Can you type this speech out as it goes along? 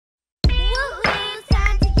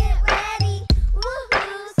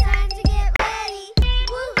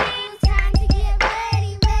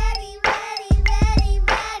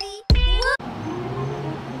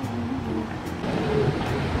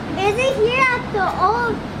the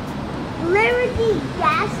old Liberty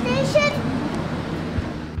gas station?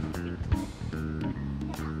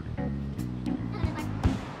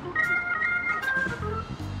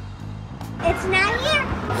 It's not here.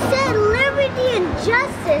 It said Liberty and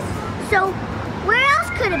Justice. So where else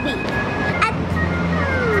could it be?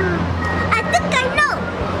 I think I know.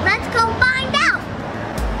 Let's go find out.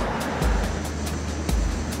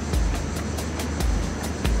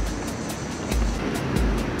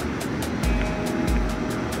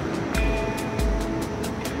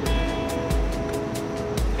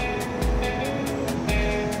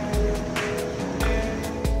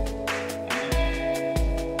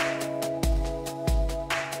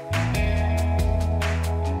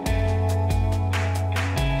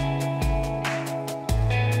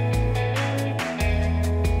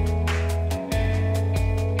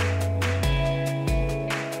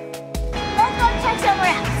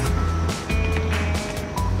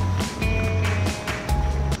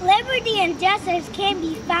 Liberty and justice can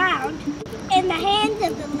be found in the hands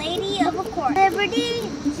of the Lady of a Court. Liberty,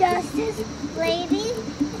 justice, lady,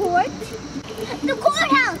 court. The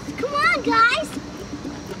courthouse! Come on, guys!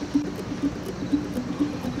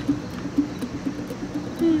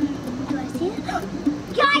 Do I see it?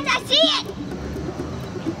 Guys, I see it!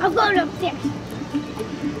 I'm going upstairs.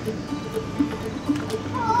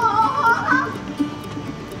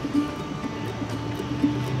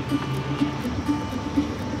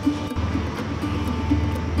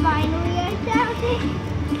 Finally, I found it.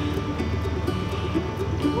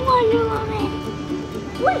 Wonder Woman.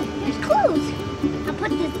 Wait, there's clues. I'll put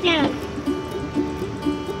this down.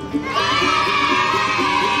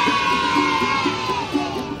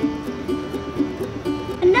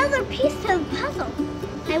 Another piece to the puzzle.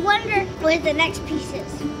 I wonder where the next piece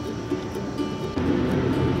is.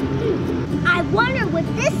 I wonder what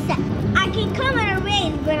this says. I can come in a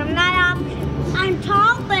race, but I'm not optional. I'm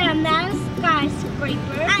tall, but I'm not a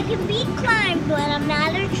skyscraper. I can be climbed, but I'm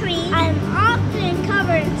not a tree. I'm often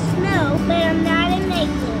covered in snow, but I'm not an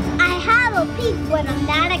igloo. I have a peak, but I'm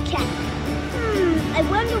not a cat. I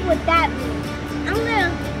wonder what that means. I'm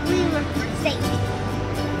gonna leave it for safety.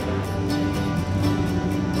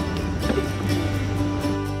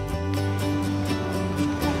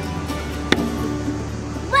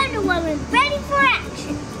 Wonder Woman's ready for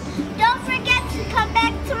action. Don't forget to come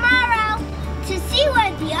back tomorrow to see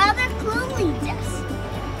where the other clue leads us.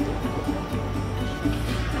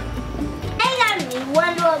 Hey, I'm me,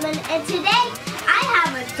 Wonder Woman, and today I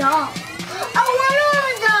have a doll. A Wonder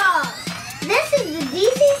Woman doll! This is the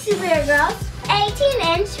DC Supergirl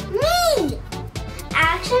 18-inch me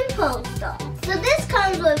action pose doll. So this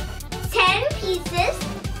comes with 10 pieces.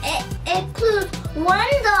 It includes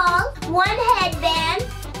one doll, one headband,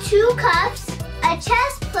 2 cuffs, a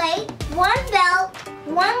chest plate, 1 belt,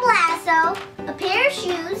 1 lasso, a pair of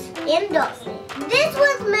shoes, and dolls. This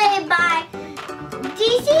was made by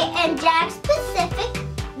DC and Jakks Pacific.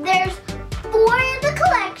 There's 4 in the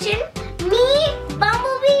collection: me,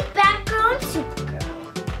 Bumblebee, Batgirl, and Supergirl.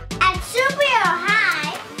 At Superhero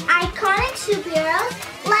High, iconic superheroes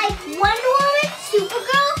like Wonder Woman,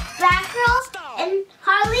 Supergirl, Batgirl, and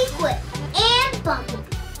Harley Quinn, and Bumblebee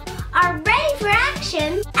are ready for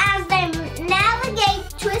action as they navigate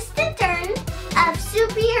twists and turns of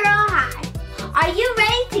Superhero High. Are you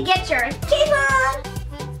ready to get your cape on?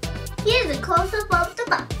 Here's a close-up of the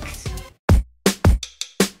box.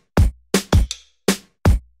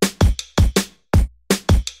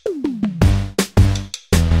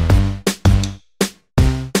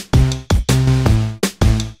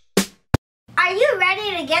 Are you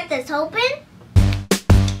ready to get this open?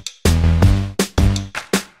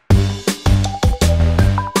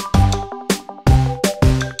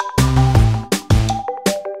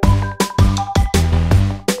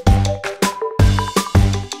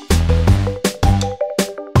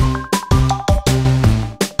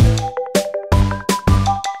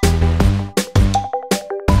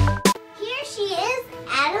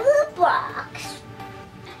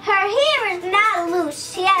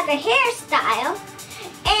 She has a hairstyle,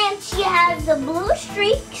 and she has the blue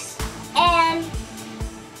streaks, and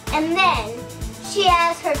then she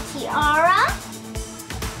has her tiara.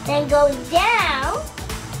 Then goes down,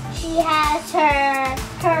 she has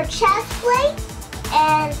her chest plate,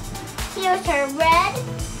 and here's her red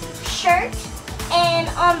shirt. And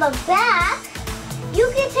on the back,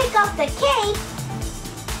 you can take off the cape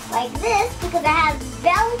like this because it has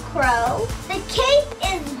Velcro. The cape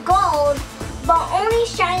is gold, but only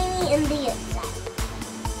shiny in the inside.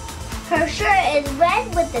 Her shirt is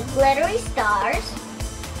red with the glittery stars.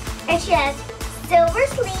 And she has silver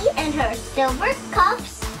sleeve and her silver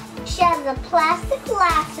cuffs. She has a plastic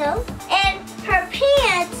lasso. And her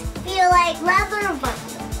leather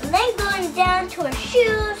bundle. And then going down to her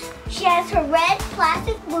shoes, she has her red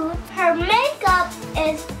plastic boots. Her makeup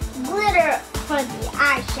is glitter for the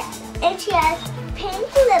eyeshadow. And she has pink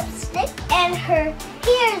lipstick, and her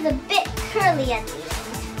hair is a bit curly at the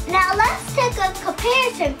end. Now let's take a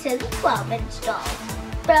comparison to the 12-inch doll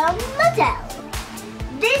from Mattel.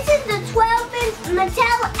 This is the 12-inch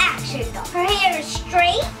Mattel action doll. Her hair is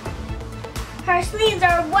straight. Her sleeves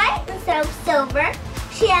are white instead of silver.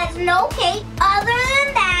 She has no cape. Other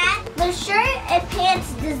than that, the shirt and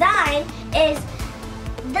pants design is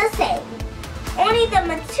the same. Only the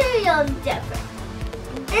material is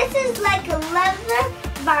different. This is like a leather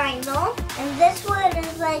vinyl, and this one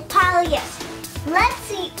is like polyester. Let's